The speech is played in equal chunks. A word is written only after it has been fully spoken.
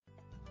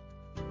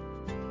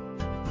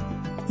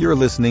You're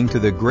listening to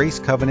the Grace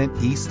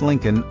Covenant East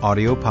Lincoln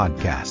audio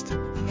podcast.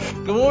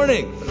 Good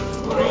morning.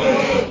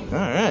 All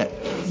right.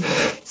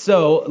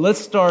 So let's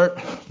start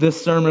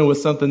this sermon with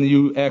something that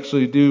you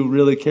actually do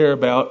really care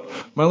about.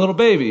 My little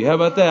baby. How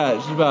about that?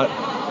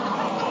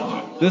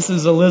 This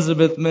is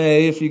Elizabeth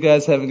May. If you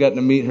guys haven't gotten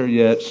to meet her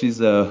yet, she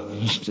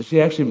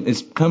actually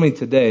is coming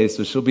today,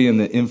 so she'll be in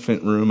the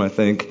infant room, I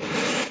think,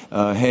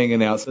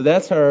 hanging out. So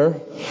that's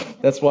her.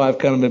 That's why I've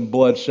kind of been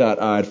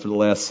bloodshot-eyed for the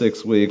last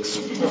 6 weeks.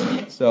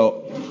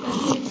 So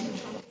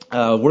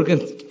we're going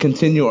to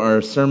continue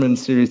our sermon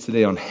series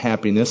today on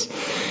happiness.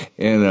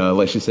 And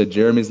like she said,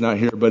 Jeremy's not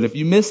here. But if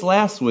you missed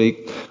last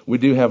week, we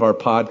do have our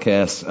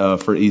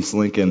podcasts for East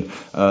Lincoln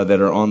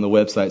that are on the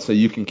website, so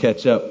you can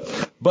catch up.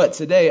 But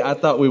today, I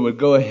thought we would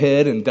go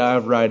ahead and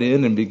dive right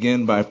in and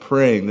begin by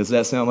praying. Does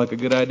that sound like a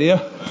good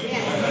idea?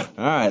 Yeah.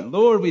 All right.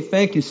 Lord, we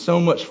thank you so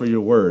much for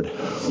your word.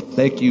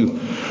 Thank you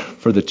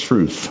for the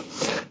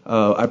truth.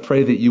 I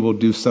pray that you will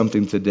do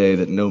something today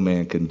that no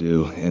man can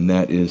do, and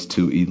that is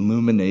to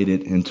illuminate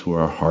it into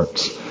our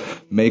hearts.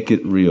 Make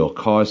it real.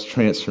 Cause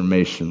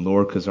transformation,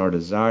 Lord, because our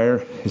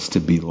desire is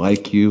to be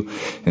like you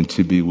and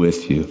to be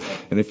with you.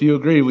 And if you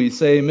agree, will you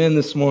say amen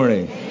this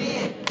morning?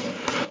 Amen.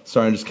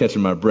 Sorry, I'm just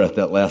catching my breath.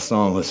 That last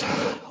song was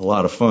a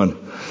lot of fun.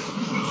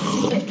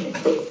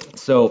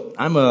 So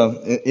I'm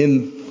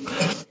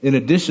in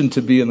addition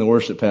to being the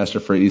worship pastor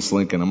for East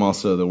Lincoln, I'm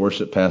also the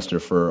worship pastor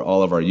for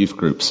all of our youth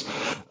groups.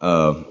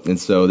 And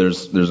so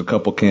there's a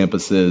couple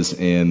campuses,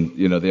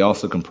 and they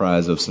also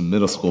comprise of some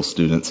middle school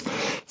students.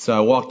 So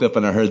I walked up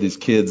and I heard these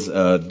kids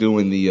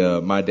doing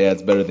the "My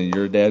dad's better than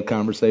your dad"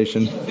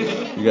 conversation.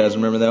 You guys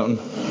remember that one?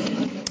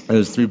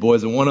 There's 3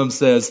 boys, and one of them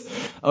says,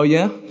 "Oh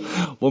yeah?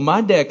 Well,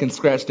 my dad can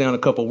scratch down a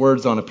couple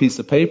words on a piece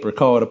of paper,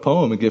 call it a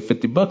poem, and get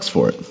 $50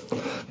 for it."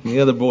 And the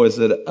other boy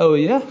said, "Oh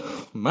yeah?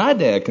 My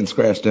dad can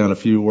scratch down a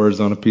few words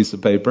on a piece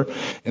of paper,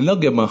 and they'll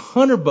give him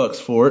 $100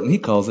 for it, and he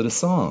calls it a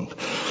song."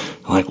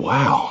 I'm like,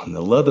 wow. And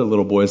the other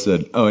little boy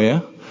said, "Oh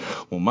yeah?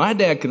 Well, my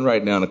dad can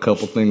write down a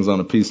couple things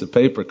on a piece of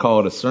paper, call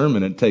it a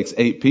sermon, and it takes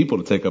 8 people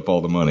to take up all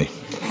the money."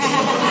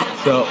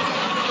 So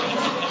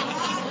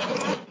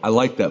I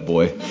like that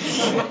boy.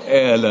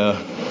 And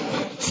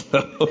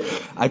so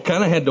I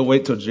kind of had to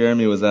wait till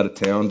Jeremy was out of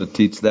town to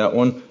teach that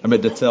one.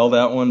 To tell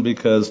that one,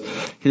 because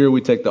here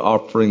we take the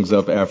offerings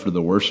up after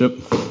the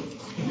worship.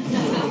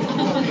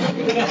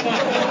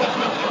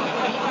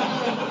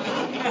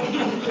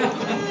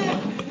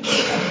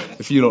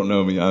 If you don't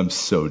know me, I'm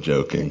so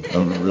joking.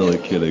 I'm really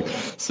kidding.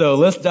 So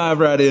let's dive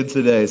right in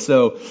today.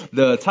 So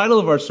the title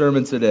of our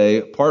sermon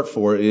today, part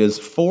 4, is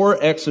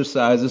 4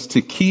 exercises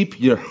to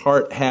keep your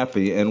heart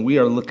happy. And we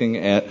are looking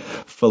at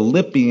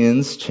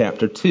Philippians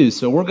chapter 2.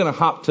 So we're going to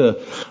hop to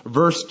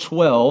verse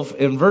 12.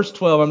 In verse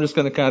 12, I'm just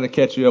going to kind of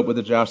catch you up with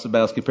the Josh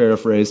Zabowski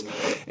paraphrase.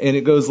 And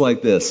it goes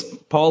like this.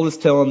 Paul is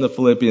telling the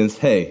Philippians,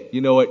 hey,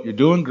 you know what? You're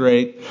doing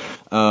great.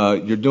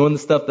 You're doing the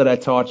stuff that I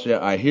taught you.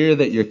 I hear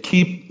that you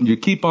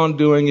keep on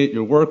doing it.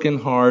 You're working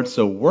hard.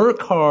 So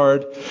work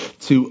hard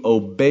to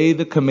obey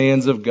the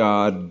commands of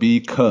God,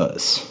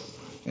 because.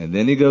 And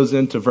then he goes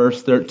into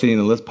verse 13,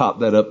 and let's pop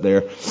that up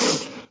there.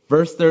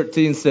 Verse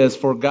 13 says,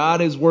 "For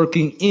God is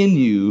working in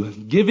you,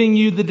 giving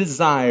you the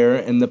desire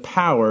and the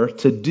power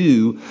to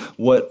do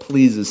what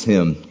pleases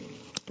him."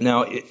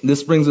 Now,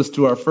 this brings us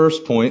to our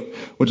first point,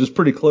 which is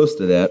pretty close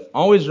to that.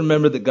 Always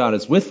remember that God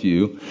is with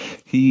you.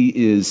 He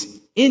is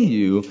in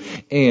you,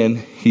 and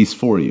he's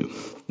for you.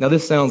 Now,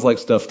 this sounds like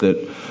stuff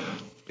that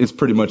is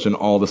pretty much in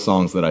all the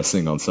songs that I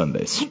sing on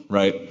Sundays,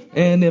 right?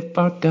 And if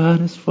our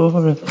God is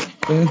for us,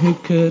 then who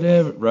could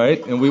ever,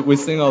 right? And we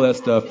sing all that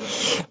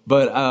stuff.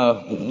 But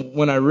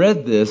when I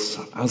read this,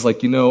 I was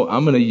like, I'm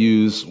going to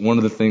use one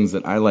of the things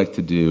that I like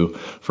to do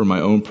for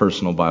my own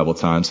personal Bible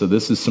time. So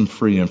this is some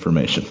free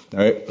information, all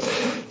right?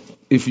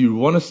 If you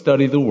want to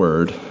study the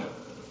Word,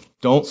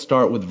 don't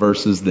start with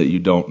verses that you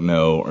don't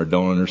know or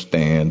don't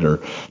understand,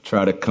 or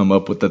try to come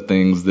up with the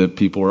things that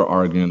people are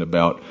arguing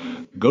about.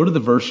 Go to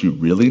the verse you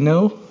really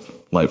know,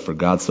 like "For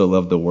God so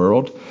loved the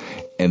world,"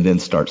 and then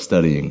start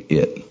studying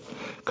it.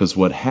 Because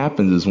what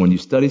happens is when you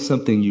study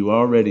something you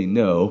already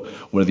know,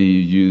 whether you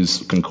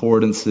use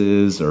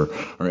concordances or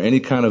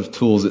any kind of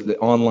tools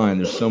online,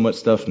 there's so much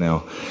stuff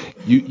now,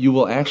 you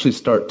will actually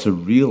start to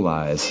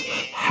realize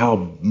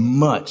how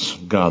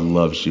much God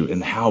loves you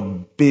and how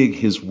big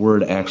his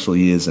word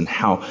actually is and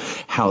how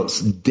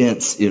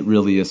dense it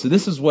really is. So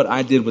this is what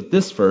I did with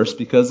this verse,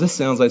 because this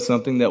sounds like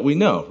something that we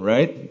know,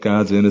 right?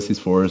 God's in us, he's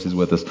for us, he's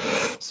with us.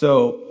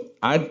 So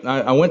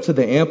I went to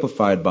the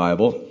Amplified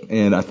Bible,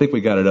 and I think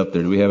we got it up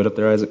there. Do we have it up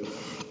there, Isaac?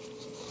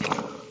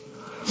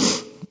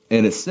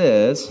 And it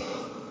says,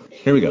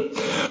 here we go.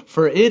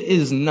 "For it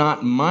is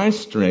not my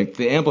strength."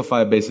 The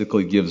Amplified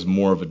basically gives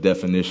more of a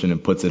definition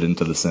and puts it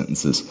into the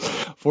sentences.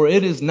 "For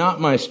it is not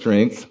my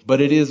strength,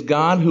 but it is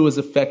God who is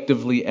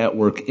effectively at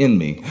work in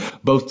me,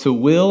 both to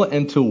will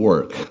and to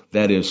work,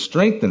 that is,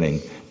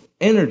 strengthening,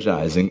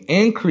 energizing,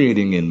 and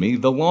creating in me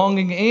the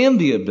longing and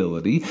the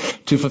ability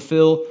to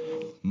fulfill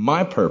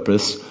my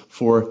purpose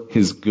for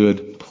his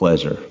good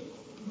pleasure."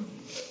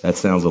 That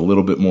sounds a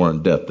little bit more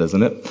in depth,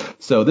 doesn't it?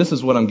 So this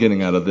is what I'm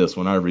getting out of this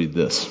when I read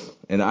this.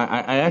 And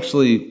I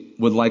actually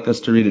would like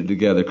us to read it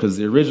together because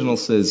the original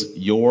says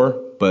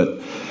your,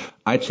 but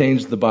I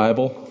changed the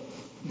Bible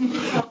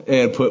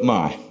and put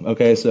my.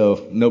 Okay,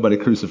 so nobody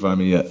crucify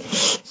me yet.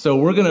 So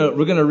we're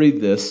gonna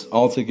read this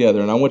all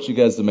together, and I want you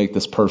guys to make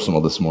this personal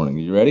this morning.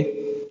 Are you ready?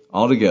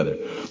 All together.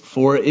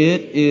 For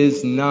it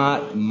is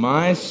not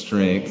my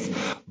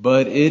strength,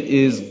 but it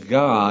is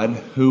God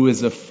who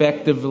is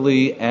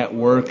effectively at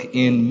work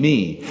in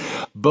me,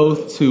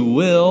 both to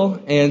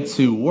will and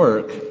to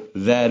work,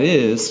 that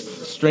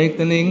is,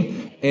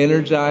 strengthening,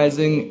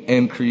 energizing,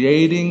 and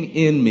creating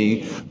in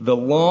me the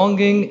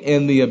longing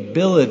and the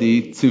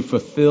ability to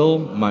fulfill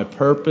my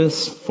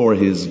purpose for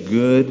His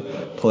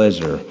good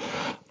pleasure.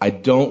 I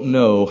don't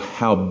know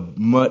how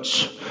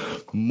much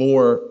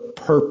more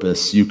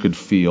purpose you could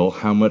feel,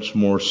 how much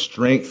more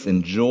strength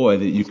and joy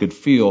that you could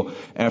feel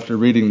after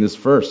reading this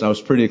verse. I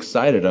was pretty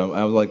excited.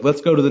 I was like,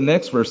 let's go to the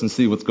next verse and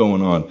see what's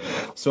going on.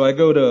 So I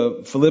go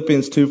to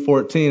Philippians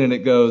 2:14 and it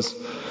goes,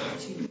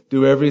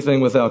 do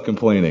everything without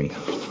complaining.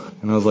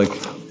 And I was like,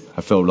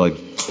 I felt like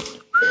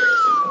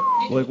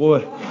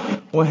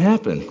what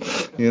happened?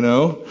 You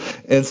know?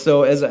 And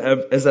so as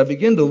I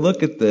begin to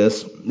look at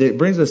this, it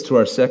brings us to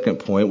our second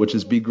point, which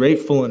is be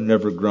grateful and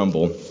never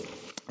grumble.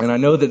 And I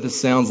know that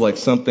this sounds like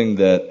something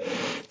that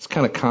it's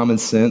kind of common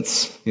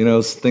sense, you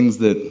know, things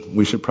that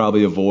we should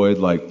probably avoid,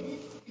 like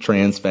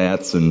trans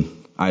fats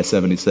and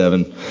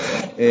I-77.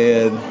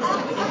 And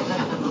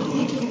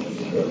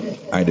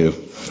I do.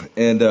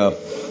 And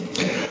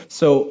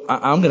so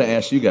I'm going to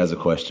ask you guys a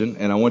question,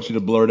 and I want you to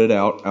blurt it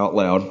out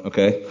loud,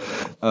 okay?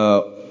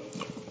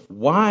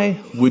 Why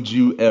would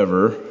you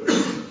ever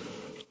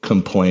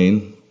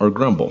complain or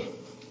grumble?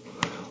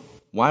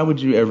 Why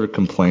would you ever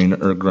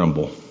complain or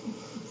grumble?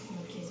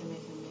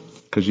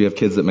 Because you have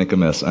kids that make a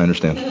mess. I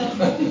understand.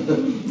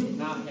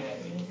 Not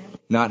happy.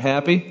 Not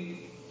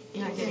happy?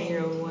 Not getting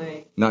your own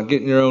way. Not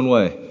getting your own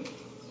way.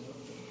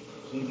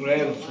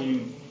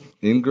 Ingratitude.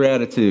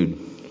 Ingratitude.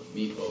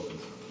 Me focused.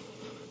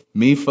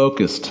 Me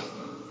focused.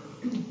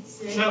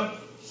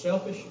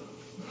 Selfish.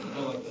 I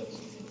like that.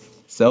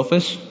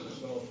 Selfish?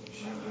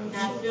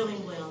 Not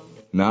feeling well.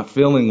 Not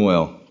feeling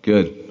well.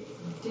 Good.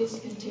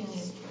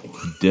 Discontented.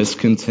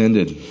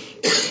 Discontented.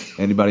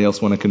 Anybody else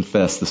want to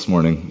confess this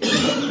morning?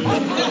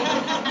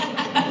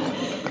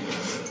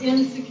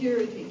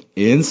 Insecurity.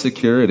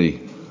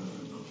 Insecurity.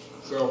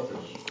 Selfish.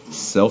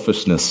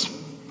 Selfishness.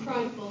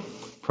 Prideful.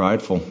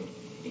 Prideful.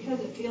 Because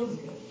it feels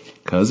good.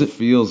 Because it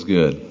feels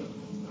good.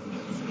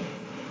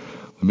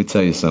 Let me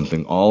tell you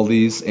something. All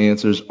these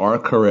answers are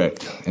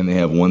correct, and they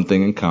have one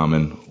thing in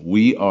common.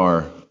 We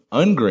are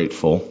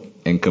ungrateful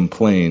and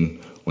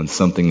complain when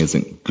something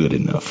isn't good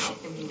enough.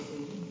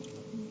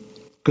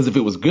 Because if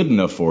it was good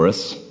enough for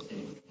us,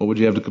 what would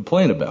you have to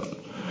complain about?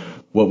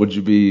 What would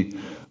you be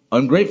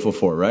ungrateful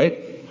for,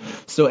 right?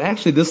 So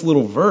actually, this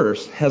little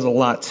verse has a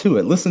lot to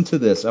it. Listen to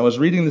this. I was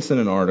reading this in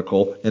an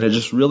article, and it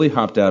just really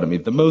hopped out at me.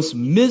 The most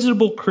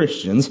miserable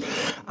Christians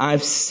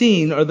I've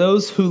seen are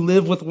those who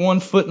live with one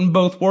foot in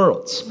both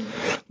worlds.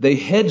 They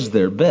hedge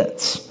their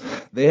bets.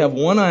 They have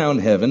one eye on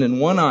heaven and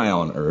one eye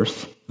on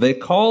earth. They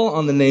call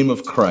on the name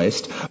of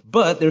Christ,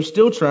 but they're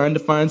still trying to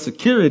find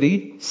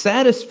security,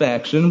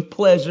 satisfaction,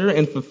 pleasure,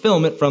 and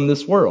fulfillment from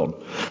this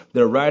world.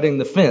 They're riding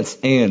the fence,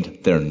 and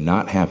they're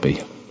not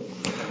happy.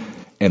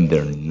 And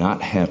they're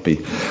not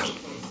happy.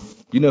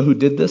 You know who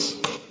did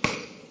this?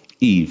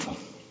 Eve.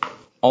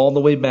 All the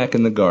way back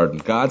in the garden.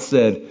 God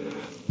said,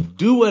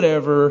 do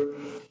whatever,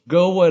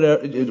 go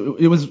whatever.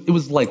 It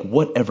was like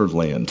whatever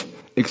land,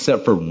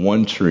 except for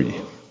one tree.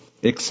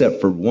 Except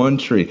for one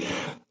tree.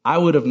 I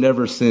would have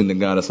never sinned and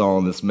got us all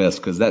in this mess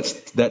because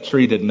that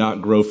tree did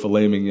not grow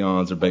filet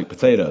mignons or baked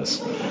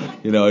potatoes.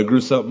 You know, it grew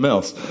something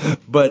else.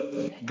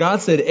 But God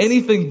said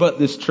anything but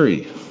this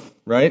tree.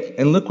 Right?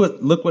 And look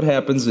what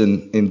happens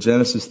in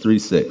Genesis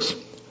 3:6.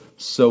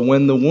 So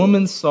when the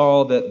woman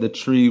saw that the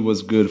tree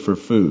was good for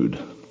food,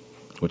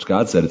 which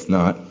God said it's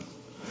not,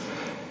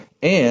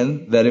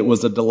 and that it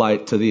was a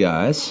delight to the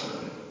eyes,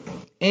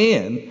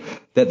 and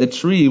that the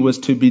tree was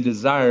to be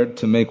desired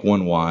to make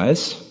one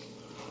wise,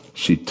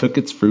 she took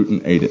its fruit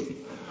and ate it.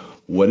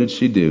 What did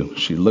she do?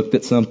 She looked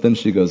at something.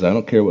 She goes, I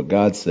don't care what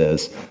God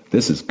says.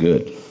 This is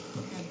good.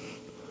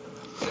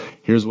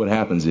 Here's what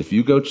happens. If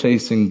you go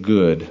chasing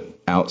good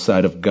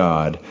outside of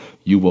God,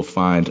 you will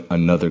find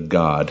another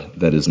God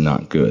that is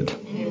not good.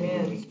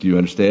 Amen. Do you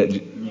understand?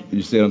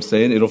 You see what I'm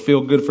saying? It'll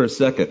feel good for a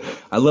second.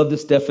 I love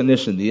this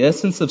definition. The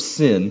essence of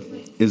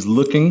sin is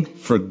looking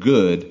for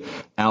good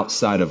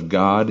outside of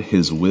God,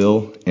 His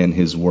will, and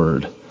His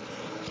word.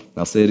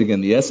 I'll say it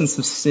again. The essence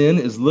of sin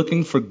is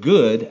looking for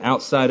good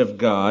outside of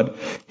God,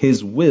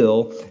 His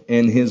will,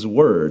 and His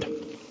word.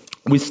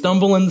 We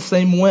stumble in the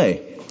same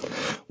way.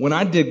 When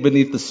I dig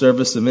beneath the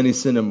surface of any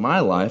sin in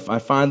my life, I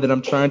find that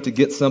I'm trying to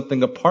get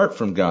something apart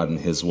from God and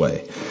His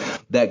way.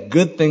 That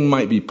good thing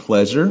might be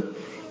pleasure,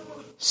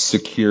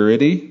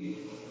 security,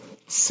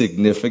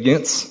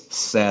 significance,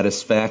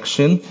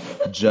 satisfaction,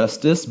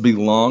 justice,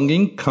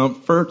 belonging,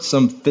 comfort,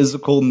 some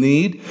physical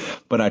need,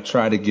 but I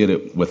try to get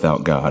it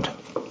without God.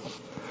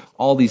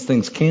 All these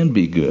things can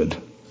be good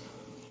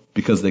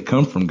because they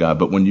come from God,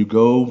 but when you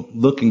go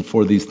looking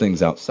for these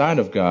things outside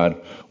of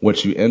God,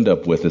 what you end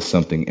up with is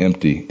something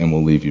empty and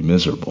will leave you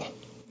miserable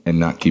and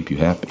not keep you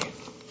happy.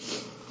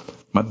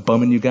 Am I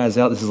bumming you guys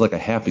out? This is like a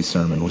happy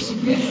sermon.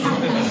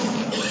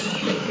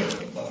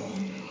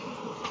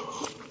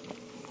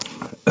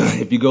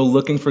 If you go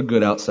looking for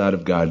good outside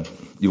of God,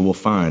 you will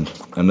find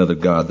another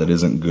God that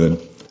isn't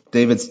good.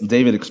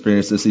 David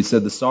experienced this. He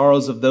said, the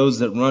sorrows of those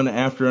that run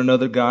after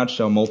another God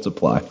shall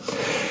multiply.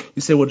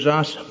 You say, well,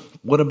 Josh,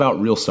 what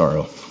about real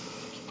sorrow?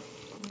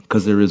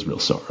 Because there is real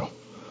sorrow.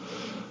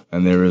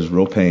 And there is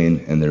real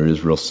pain, and there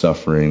is real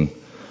suffering,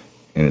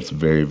 and it's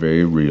very,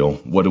 very real.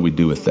 What do we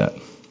do with that?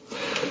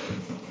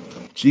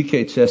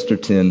 G.K.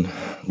 Chesterton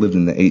lived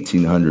in the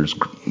 1800s.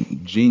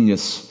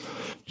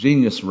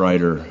 Genius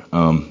writer.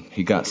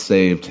 He got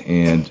saved,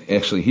 and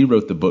actually he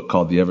wrote the book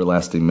called The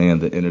Everlasting Man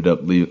that ended up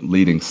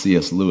leading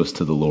C.S. Lewis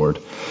to the Lord.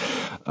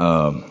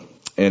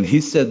 And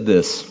he said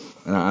this,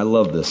 and I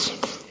love this,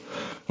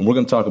 and we're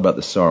going to talk about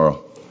the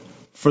sorrow.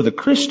 For the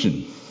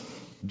Christian,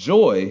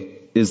 joy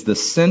is the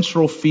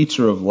central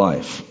feature of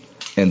life,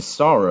 and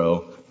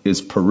sorrow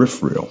is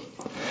peripheral.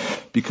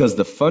 Because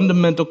the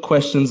fundamental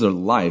questions of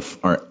life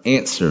are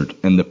answered,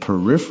 and the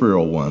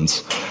peripheral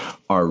ones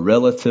are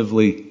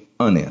relatively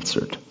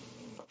unanswered.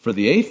 For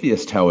the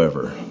atheist,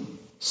 however,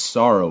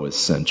 sorrow is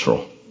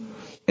central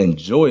and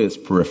joy is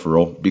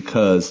peripheral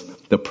because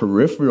the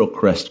peripheral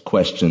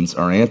questions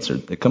are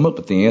answered. They come up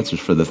with the answers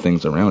for the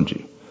things around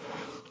you.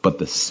 But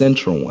the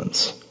central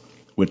ones,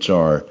 which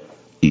are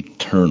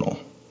eternal,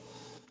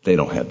 they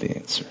don't have the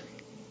answer.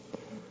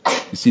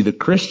 You see, the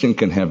Christian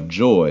can have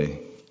joy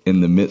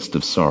in the midst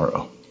of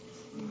sorrow.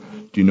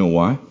 Do you know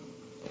why?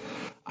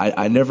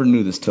 I never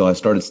knew this till I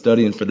started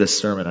studying for this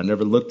sermon. I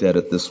never looked at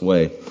it this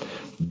way.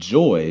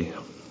 Joy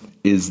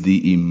is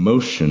the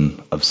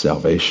emotion of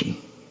salvation.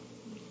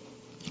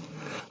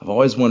 I've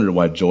always wondered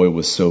why joy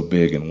was so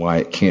big and why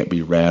it can't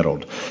be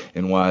rattled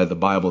and why the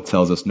Bible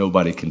tells us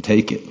nobody can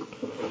take it.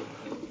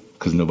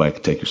 Because nobody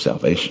can take your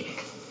salvation.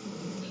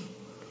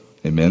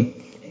 Amen?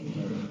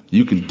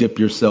 You can dip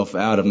yourself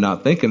out of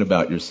not thinking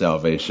about your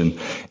salvation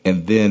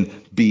and then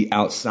be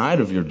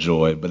outside of your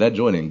joy, but that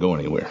joy didn't go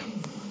anywhere.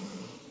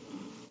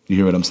 You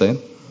hear what I'm saying?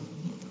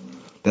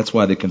 That's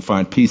why they can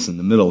find peace in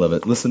the middle of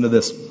it. Listen to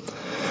this.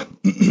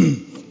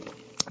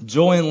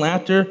 Joy and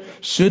laughter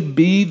should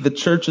be the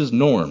church's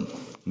norm,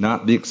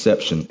 not the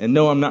exception. And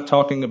no, I'm not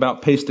talking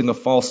about pasting a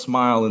false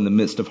smile in the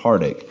midst of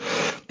heartache.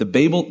 The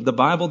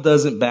Bible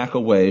doesn't back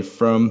away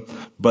from,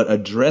 but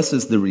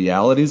addresses the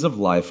realities of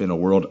life in a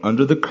world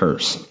under the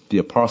curse. The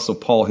Apostle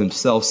Paul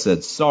himself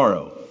said,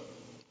 sorrow,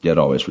 yet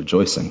always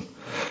rejoicing.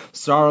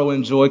 Sorrow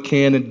and joy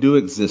can and do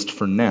exist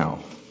for now.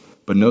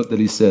 But note that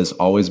he says,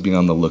 always be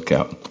on the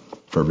lookout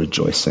for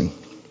rejoicing.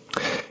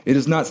 It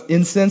is not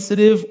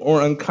insensitive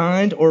or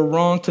unkind or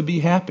wrong to be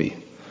happy.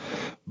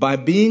 By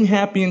being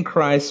happy in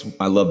Christ,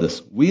 I love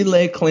this, we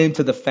lay claim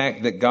to the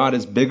fact that God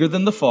is bigger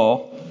than the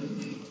fall,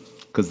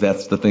 because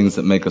that's the things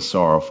that make us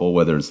sorrowful,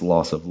 whether it's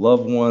loss of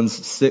loved ones,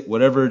 sick,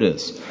 whatever it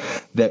is.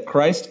 That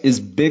Christ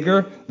is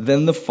bigger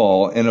than the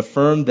fall, and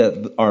affirm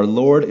that our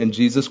Lord and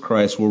Jesus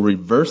Christ will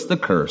reverse the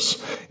curse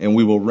and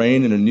we will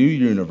reign in a new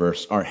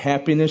universe. Our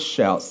happiness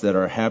shouts that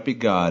our happy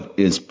God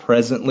is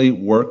presently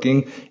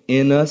working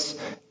in us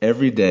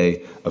every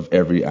day of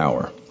every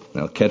hour.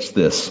 Now catch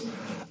this.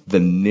 The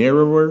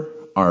narrower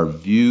our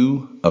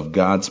view of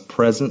God's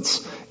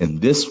presence in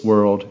this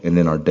world and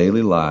in our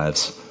daily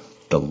lives,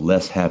 the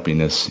less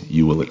happiness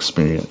you will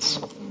experience.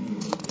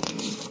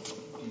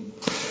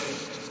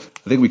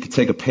 I think we could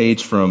take a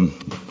page from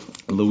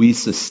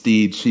Louisa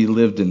Steed. She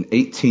lived in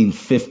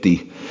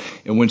 1850,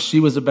 and when she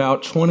was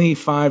about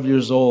 25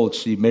 years old,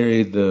 she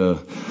married the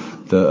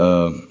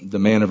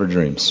man of her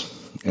dreams.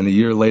 And a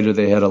year later,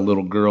 they had a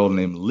little girl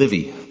named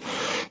Livy.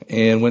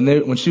 And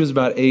when she was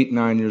about 8,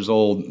 9 years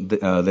old,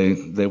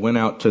 they went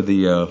out to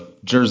the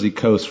Jersey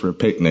coast for a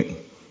picnic.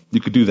 You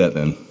could do that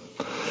then.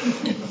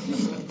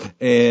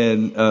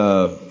 And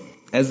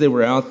as they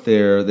were out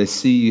there, they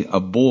see a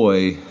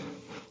boy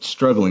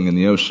struggling in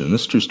the ocean.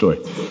 This is a true story.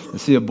 They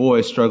see a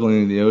boy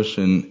struggling in the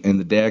ocean, and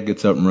the dad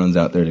gets up and runs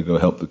out there to go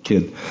help the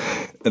kid.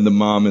 And the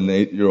mom and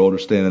the 8-year-old are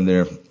standing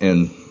there.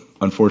 And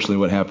unfortunately,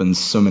 what happens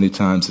so many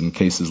times in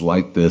cases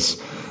like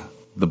this,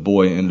 the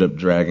boy ended up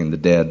dragging the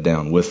dad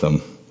down with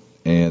him.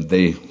 And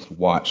they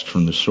watched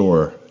from the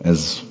shore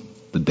as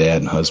the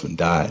dad and husband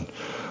died,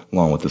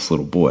 along with this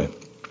little boy.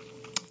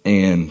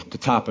 And to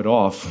top it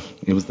off,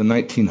 it was the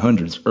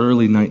 1900s,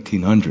 early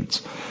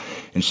 1900s.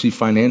 And she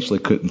financially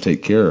couldn't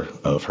take care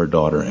of her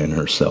daughter and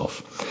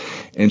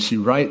herself. And she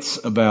writes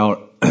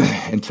about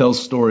and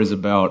tells stories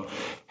about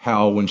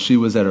how when she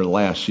was at her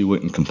last, she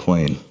wouldn't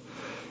complain.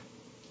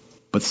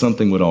 But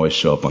something would always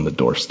show up on the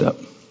doorstep.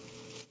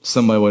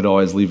 Somebody would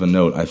always leave a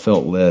note. I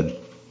felt led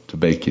to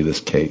bake you this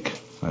cake.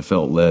 I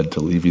felt led to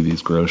leave you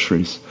these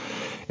groceries.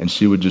 and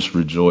she would just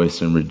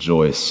rejoice and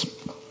rejoice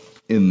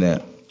in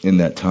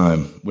that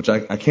time, which I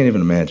can't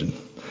even imagine.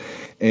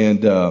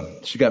 And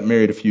she got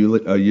married a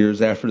few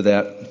years after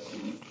that,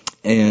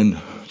 and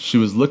she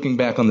was looking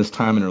back on this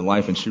time in her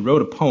life, and she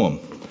wrote a poem.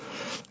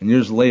 And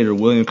years later,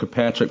 William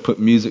Kirkpatrick put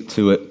music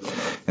to it.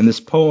 And this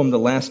poem, the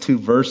last two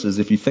verses,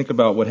 if you think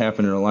about what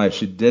happened in her life,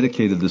 she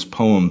dedicated this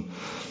poem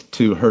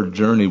to her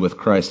journey with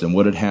Christ and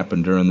what had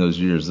happened during those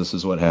years. This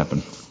is what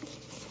happened.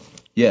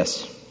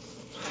 Yes,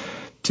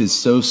 'tis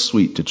so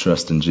sweet to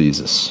trust in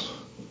Jesus,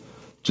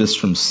 just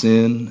from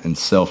sin and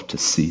self to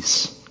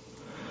cease.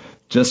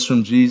 Just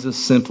from Jesus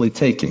simply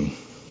taking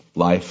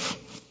life,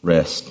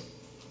 rest,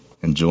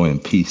 and joy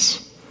and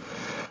peace.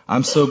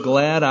 I'm so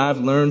glad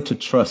I've learned to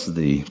trust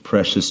thee,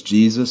 precious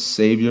Jesus,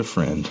 Savior,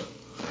 friend.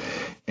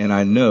 And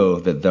I know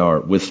that thou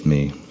art with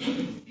me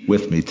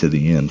to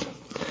the end.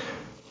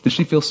 Did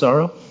she feel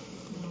sorrow?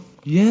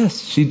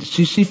 Yes, she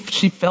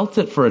felt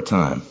it for a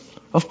time.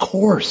 Of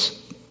course.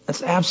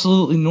 That's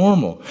absolutely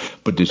normal.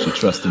 But did she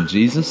trust in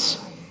Jesus?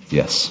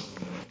 Yes.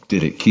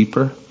 Did it keep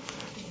her?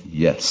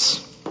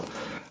 Yes.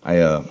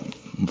 My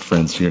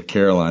friends here,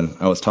 Caroline,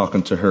 I was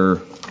talking to her,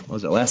 what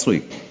was it, last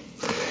week?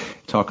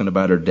 Talking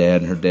about her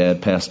dad, and her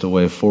dad passed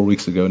away 4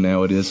 weeks ago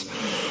now it is.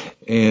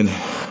 And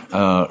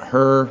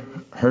her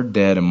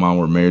dad and mom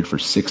were married for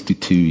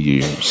 62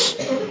 years.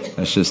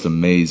 That's just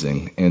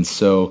amazing. And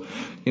so,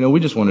 we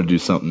just want to do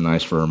something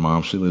nice for her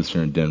mom. She lives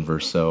here in Denver,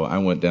 so I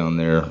went down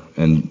there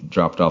and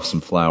dropped off some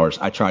flowers.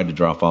 I tried to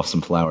drop off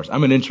some flowers.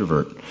 I'm an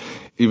introvert.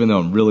 Even though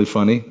I'm really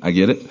funny, I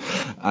get it.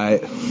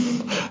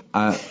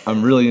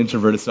 I'm really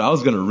introverted, so I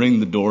was going to ring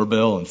the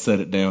doorbell and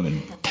set it down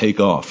and take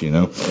off,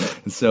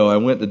 And so I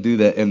went to do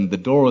that, and the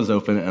door was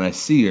open, and I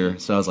see her,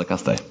 so I was like, I'll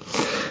stay.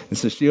 And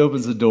so she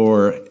opens the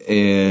door,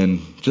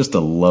 and just a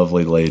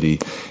lovely lady,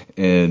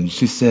 and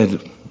she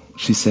said,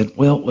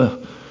 well,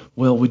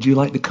 would you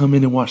like to come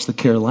in and watch the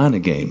Carolina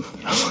game?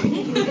 I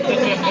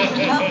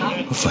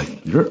was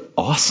like, you're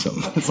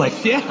awesome. It's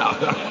like, yeah,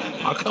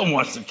 I'll come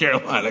watch the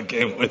Carolina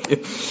game with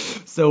you.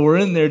 So we're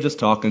in there just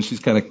talking. She's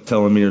kind of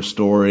telling me her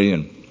story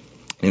and,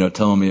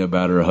 telling me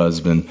about her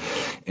husband.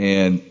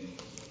 And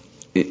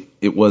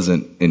it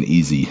wasn't an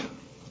easy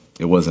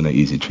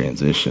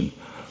transition.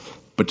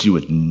 But you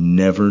would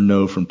never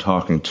know from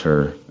talking to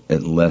her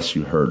unless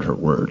you heard her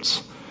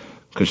words.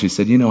 Because she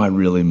said, I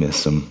really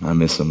miss him. I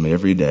miss him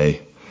every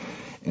day.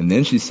 And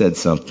then she said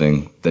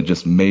something that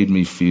just made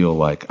me feel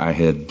like I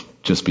had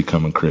just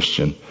become a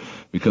Christian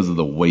because of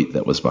the weight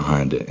that was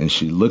behind it. And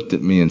she looked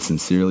at me and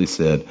sincerely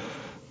said,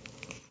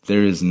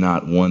 there is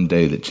not one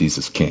day that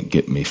Jesus can't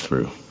get me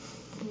through.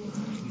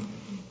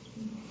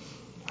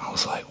 I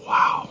was like,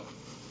 wow.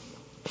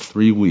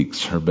 3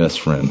 weeks, her best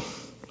friend.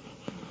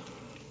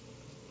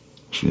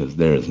 She says,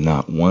 there is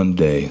not one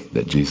day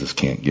that Jesus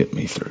can't get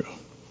me through.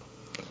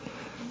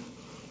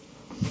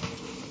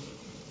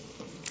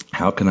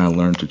 How can I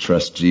learn to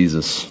trust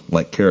Jesus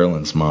like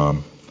Carolyn's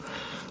mom,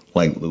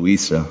 like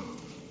Louisa?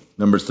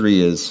 Number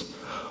 3 is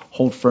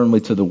hold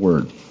firmly to the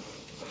Word.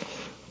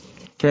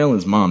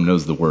 Carolyn's mom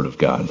knows the Word of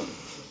God.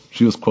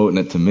 She was quoting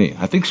it to me.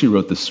 I think she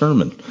wrote this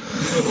sermon.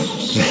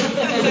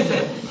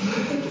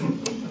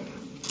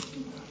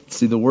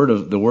 See, the Word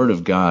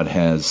of God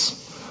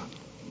has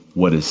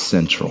what is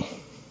central.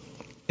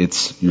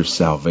 It's your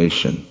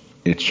salvation.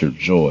 It's your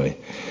joy.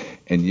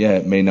 And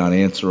yet it may not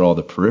answer all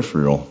the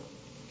peripheral,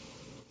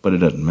 but it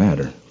doesn't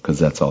matter because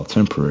that's all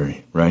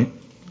temporary, right?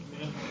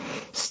 Yeah.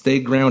 Stay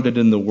grounded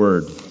in the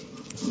Word.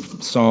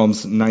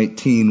 Psalms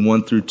 19,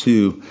 1 through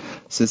 2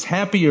 says,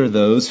 happy are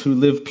those who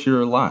live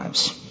pure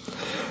lives,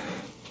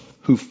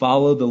 who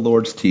follow the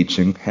Lord's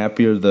teaching.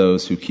 Happy are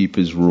those who keep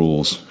His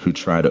rules, who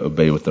try to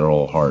obey with their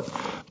whole heart.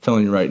 I'm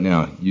telling you right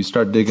now, you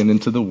start digging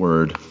into the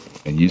Word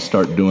and you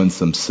start doing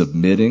some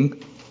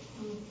submitting,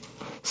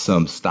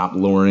 stop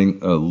lawyering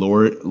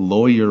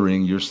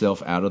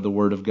yourself out of the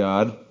Word of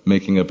God,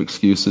 making up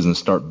excuses, and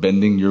start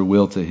bending your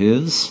will to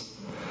His,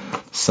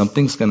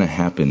 something's going to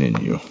happen in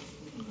you.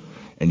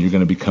 And you're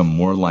going to become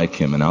more like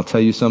Him. And I'll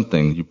tell you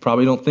something, you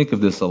probably don't think of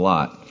this a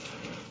lot.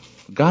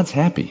 God's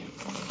happy.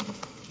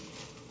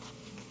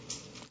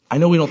 I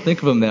know we don't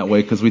think of Him that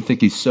way because we think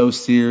He's so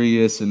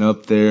serious and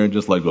up there and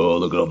just like, oh,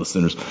 look at all the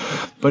sinners.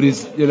 But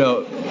He's,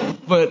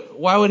 but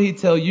why would He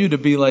tell you to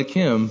be like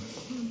Him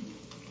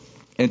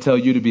and tell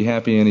you to be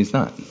happy and He's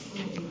not?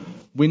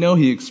 We know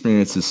He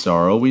experiences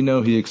sorrow. We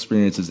know He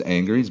experiences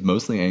anger. He's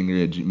mostly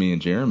angry at me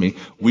and Jeremy.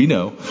 We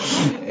know.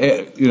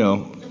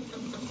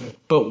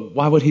 But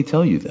why would He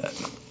tell you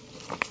that?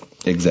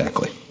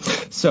 Exactly.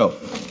 So,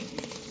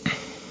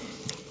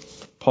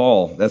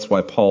 that's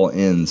why Paul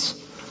ends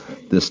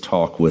this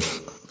talk with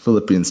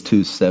Philippians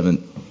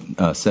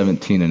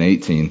 2:17 and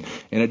 18.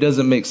 And it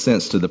doesn't make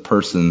sense to the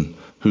person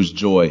whose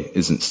joy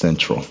isn't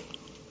central.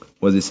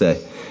 What does he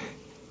say?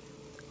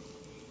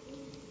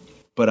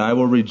 But I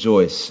will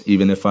rejoice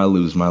even if I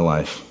lose my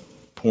life,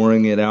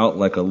 pouring it out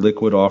like a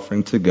liquid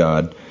offering to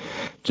God,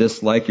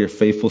 just like your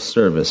faithful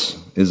service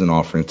is an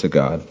offering to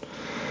God.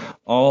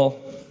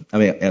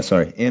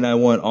 And I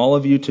want all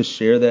of you to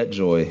share that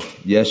joy.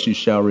 Yes, you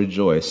shall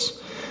rejoice.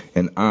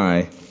 and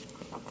I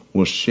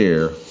will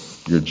share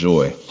your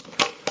joy.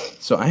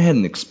 So I had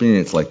an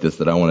experience like this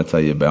that I want to tell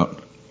you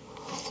about.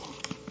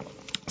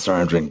 Sorry,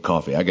 I'm drinking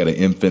coffee. I got an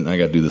infant, and I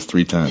got to do this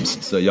 3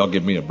 times. So y'all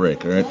give me a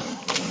break, all right?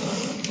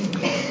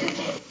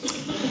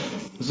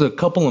 This was a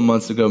couple of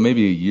months ago,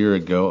 maybe a year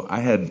ago. I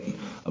had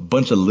a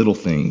bunch of little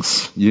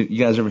things. You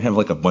guys ever have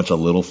like a bunch of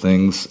little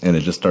things, and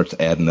it just starts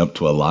adding up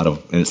to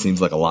and it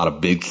seems like a lot of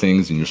big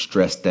things, and you're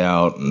stressed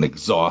out and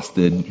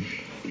exhausted.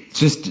 It's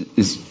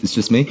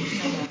just me?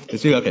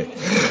 It's you? Okay.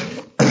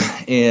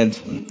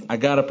 And I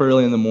got up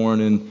early in the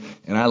morning,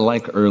 and I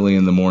like early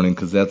in the morning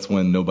because that's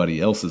when nobody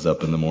else is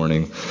up in the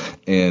morning.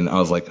 And I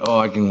was like, oh,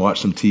 I can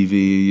watch some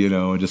TV,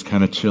 and just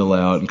kind of chill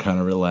out and kind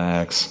of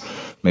relax,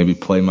 maybe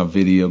play my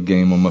video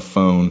game on my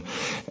phone.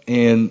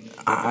 And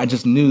I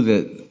just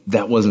knew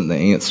that wasn't the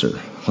answer.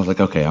 I was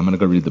like, okay, I'm going to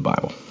go read the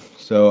Bible.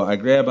 So I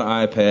grab an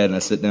iPad and I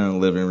sit down in the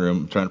living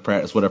room trying to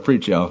practice what I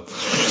preach, y'all.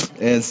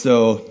 And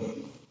so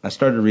I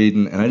started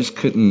reading, and I just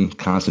couldn't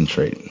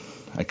concentrate.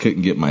 I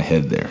couldn't get my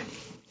head there.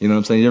 You know what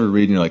I'm saying? You ever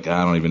read and you're like,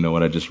 I don't even know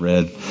what I just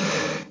read.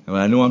 And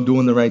I know I'm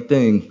doing the right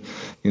thing,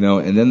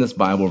 and then this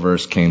Bible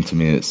verse came to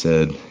me and it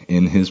said,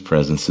 in his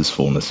presence is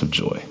fullness of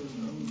joy.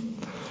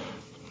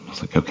 I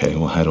was like, okay,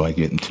 well, how do I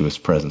get into his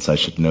presence? I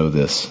should know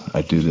this.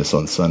 I do this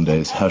on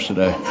Sundays. How should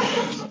I?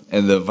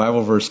 And the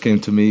Bible verse came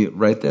to me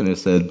right then. It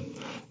said,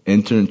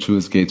 enter into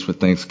his gates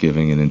with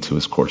thanksgiving and into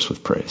his courts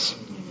with praise.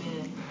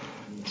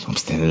 So I'm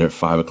standing there at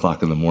 5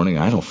 o'clock in the morning.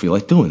 I don't feel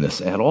like doing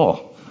this at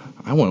all.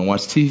 I want to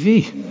watch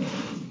TV.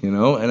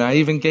 And I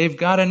even gave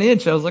God an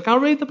inch. I was like, I'll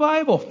read the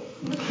Bible.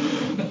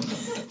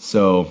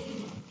 So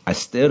I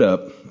stood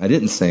up. I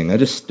didn't sing. I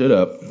just stood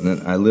up,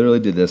 and I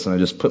literally did this, and I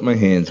just put my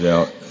hands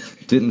out.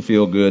 Didn't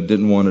feel good.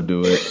 Didn't want to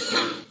do it.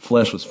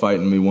 Flesh was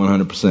fighting me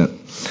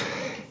 100%.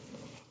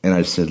 And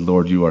I said,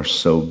 Lord, you are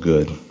so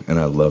good, and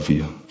I love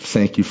you.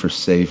 Thank you for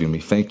saving me.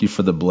 Thank you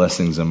for the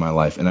blessings in my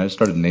life. And I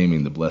started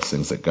naming the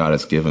blessings that God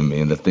has given me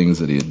and the things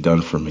that he had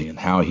done for me and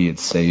how he had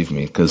saved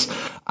me, because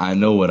I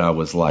know what I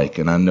was like,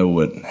 and I know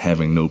what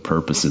having no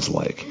purpose is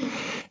like.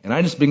 And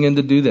I just began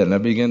to do that, and I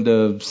began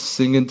to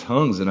sing in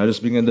tongues, and I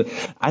just began to,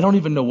 I don't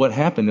even know what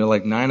happened. At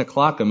like 9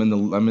 o'clock, I'm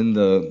in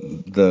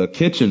the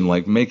kitchen,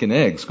 like making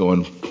eggs,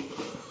 going,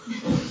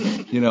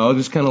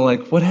 just kind of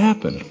like, what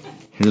happened?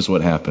 Here's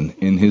what happened.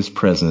 In his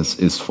presence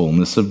is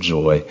fullness of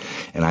joy,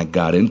 and I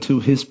got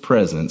into his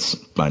presence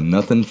by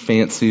nothing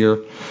fancier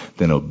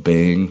than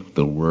obeying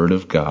the word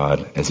of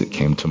God as it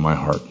came to my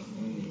heart.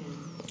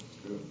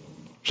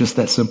 Just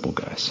that simple,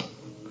 guys.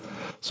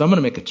 So I'm going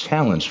to make a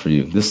challenge for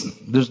you.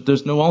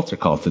 There's no altar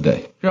call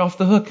today. You're off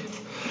the hook.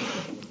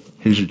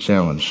 Here's your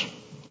challenge.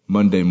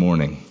 Monday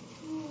morning,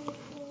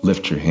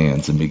 lift your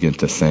hands and begin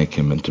to thank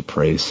him and to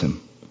praise him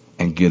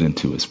and get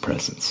into his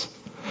presence.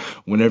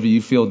 Whenever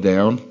you feel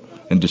down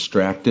and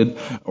distracted,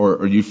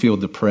 or you feel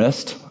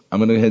depressed, I'm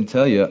going to go ahead and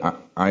tell you,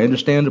 I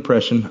understand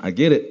depression. I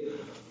get it.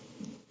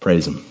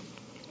 Praise him.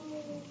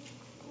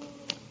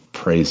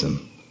 Praise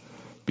him.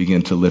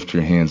 Begin to lift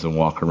your hands and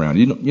walk around.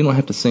 You don't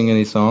have to sing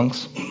any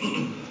songs.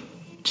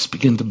 Just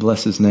begin to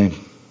bless his name.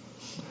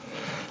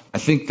 I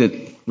think that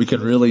we could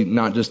really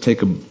not just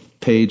take a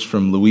page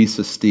from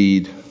Louisa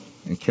Steed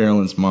and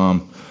Carolyn's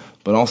mom,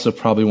 but also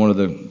probably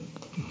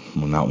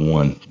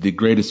the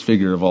greatest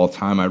figure of all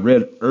time. I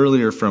read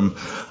earlier from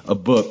a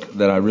book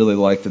that I really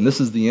liked, and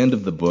this is the end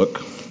of the book,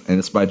 and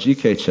it's by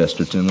G.K.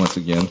 Chesterton once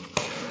again.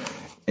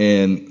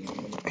 And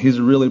he's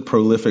a really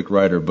prolific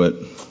writer, but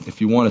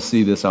if you want to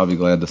see this, I'll be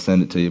glad to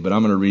send it to you. But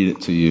I'm going to read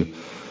it to you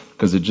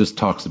because it just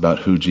talks about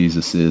who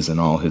Jesus is and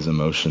all his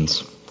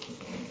emotions.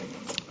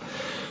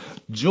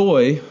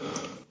 Joy,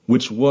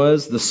 which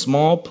was the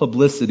small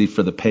publicity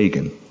for the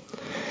pagan,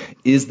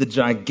 is the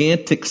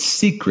gigantic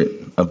secret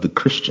of the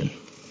Christian.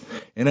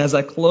 And as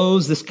I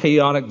close this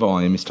chaotic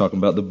volume, he's talking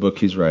about the book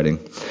he's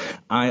writing,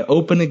 I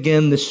open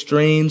again this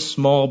strange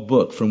small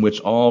book from which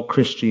all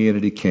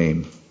Christianity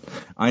came.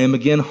 I am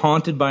again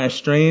haunted by a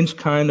strange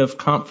kind of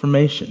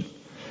confirmation.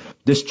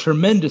 This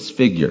tremendous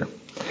figure,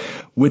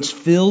 which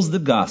fills the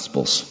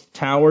Gospels,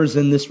 towers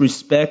in this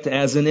respect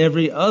as in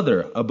every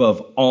other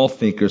above all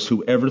thinkers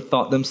who ever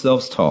thought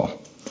themselves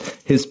tall.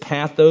 His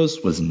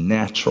pathos was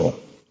natural,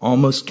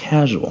 almost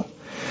casual.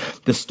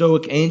 The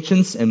Stoic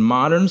ancients and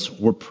moderns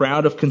were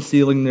proud of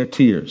concealing their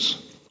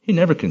tears. He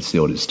never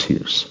concealed his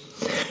tears.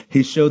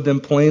 He showed them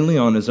plainly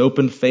on his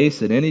open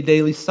face at any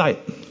daily sight.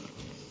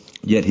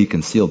 Yet he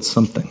concealed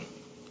something.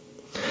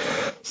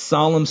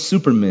 Solemn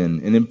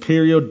supermen and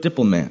imperial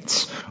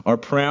diplomats are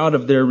proud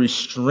of their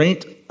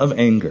restraint of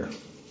anger.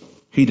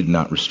 He did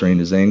not restrain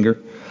his anger.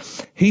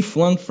 He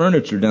flung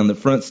furniture down the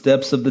front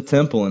steps of the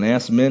temple and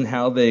asked men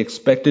how they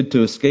expected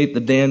to escape the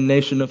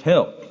damnation of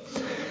hell.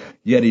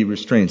 Yet he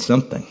restrained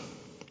something.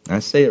 I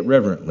say it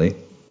reverently.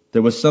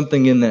 There was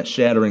something in that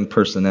shattering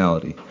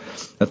personality,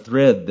 a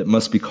thread that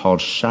must be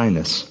called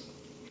shyness.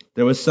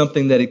 There was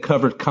something that he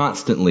covered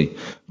constantly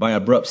by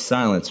abrupt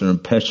silence or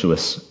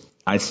impetuous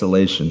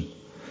isolation.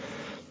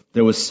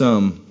 There was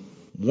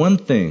one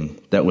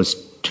thing that was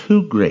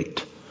too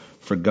great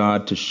for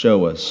God to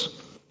show us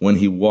when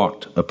he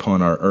walked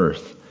upon our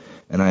earth,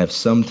 and I have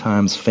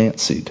sometimes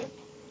fancied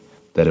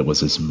that it was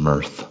his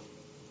mirth,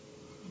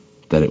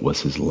 that it was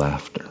his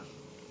laughter.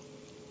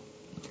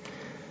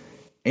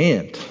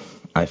 And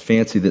I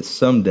fancy that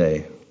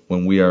someday,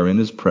 when we are in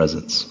his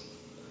presence,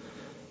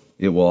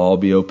 it will all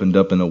be opened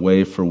up in a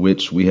way for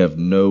which we have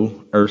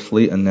no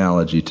earthly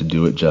analogy to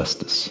do it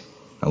justice.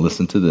 Now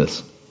listen to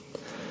this.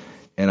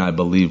 And I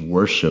believe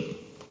worship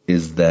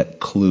is that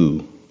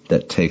clue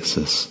that takes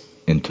us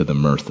into the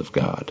mirth of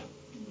God.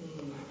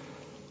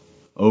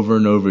 Over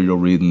and over you'll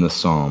read in the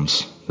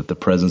Psalms that the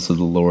presence of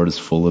the Lord is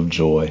full of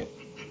joy.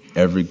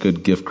 Every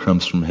good gift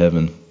comes from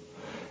heaven.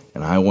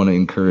 And I want to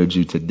encourage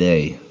you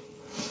today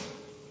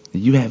that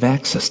you have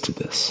access to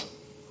this.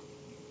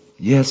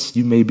 Yes,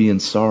 you may be in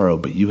sorrow,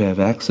 but you have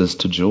access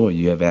to joy.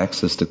 You have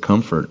access to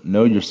comfort.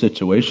 No, your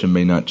situation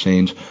may not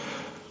change,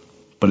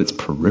 but it's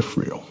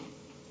peripheral.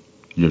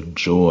 Your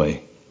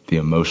joy, the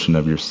emotion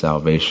of your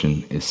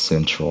salvation, is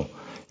central.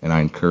 And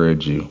I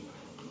encourage you,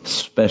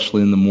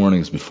 especially in the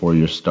mornings before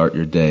you start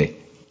your day,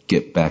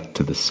 get back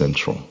to the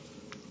central.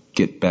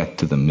 Get back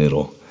to the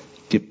middle.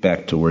 Get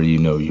back to where you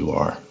know you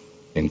are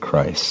in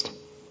Christ.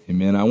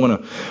 Amen. I want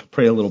to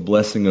pray a little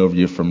blessing over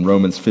you from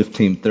Romans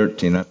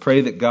 15:13. I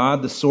pray that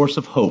God, the source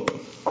of hope,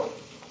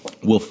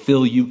 will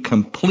fill you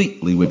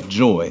completely with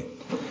joy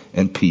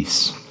and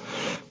peace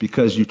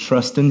because you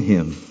trust in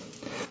him.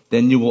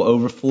 Then you will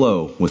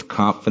overflow with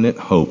confident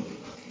hope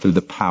through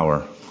the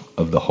power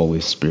of the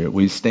Holy Spirit.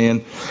 Will you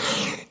stand?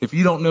 If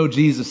you don't know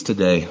Jesus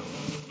today,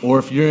 or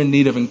if you're in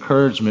need of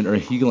encouragement or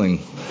healing,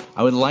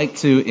 I would like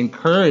to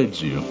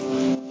encourage you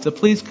to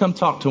please come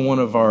talk to one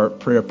of our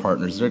prayer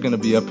partners. They're going to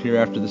be up here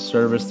after the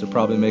service. They're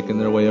probably making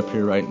their way up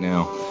here right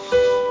now.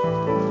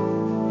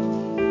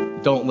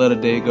 Don't let a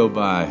day go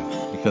by,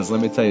 because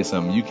let me tell you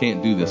something. You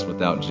can't do this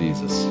without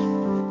Jesus.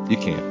 You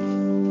can't.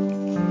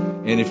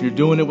 And if you're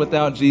doing it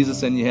without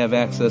Jesus and you have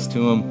access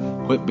to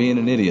him, quit being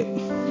an idiot.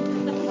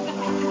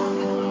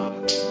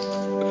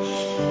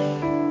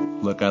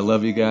 Look, I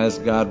love you guys.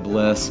 God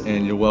bless,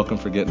 and you're welcome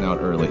for getting out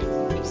early.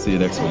 See you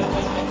next week.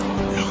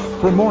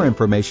 For more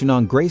information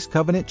on Grace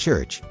Covenant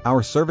Church,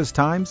 our service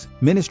times,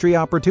 ministry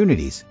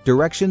opportunities,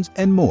 directions,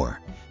 and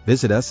more,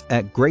 visit us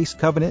at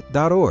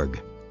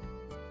gracecovenant.org.